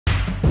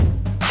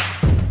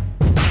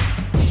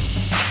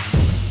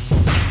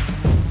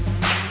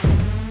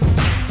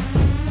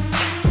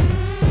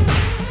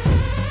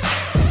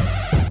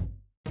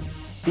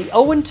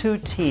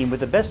0-2 team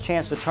with the best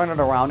chance to turn it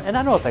around, and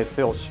I don't know if I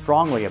feel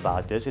strongly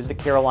about this, is the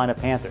Carolina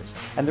Panthers.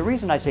 And the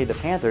reason I say the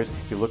Panthers,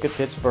 you look at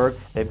Pittsburgh,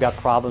 they've got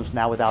problems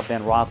now without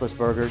Ben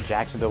Roethlisberger,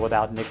 Jacksonville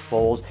without Nick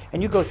Foles,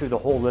 and you go through the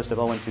whole list of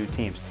 0-2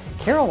 teams.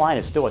 Carolina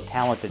is still a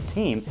talented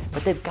team,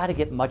 but they've got to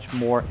get much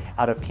more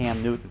out of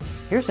Cam Newton.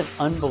 Here's an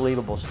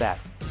unbelievable stat.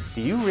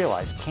 Do you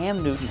realize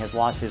Cam Newton has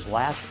lost his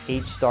last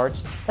 8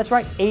 starts? That's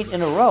right, 8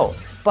 in a row.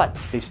 But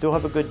they still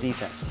have a good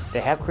defense. They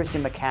have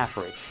Christian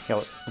McCaffrey.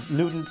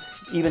 Newton,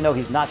 even though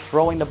he's not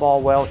throwing the ball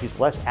well, he's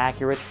less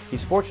accurate.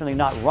 He's fortunately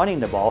not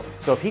running the ball.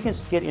 So if he can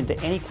get into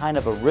any kind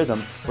of a rhythm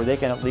where they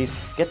can at least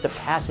get the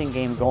passing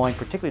game going,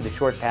 particularly the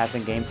short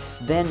passing game,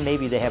 then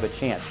maybe they have a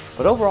chance.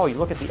 But overall, you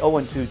look at the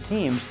 0-2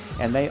 teams,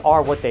 and they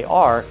are what they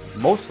are,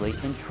 mostly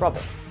in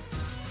trouble.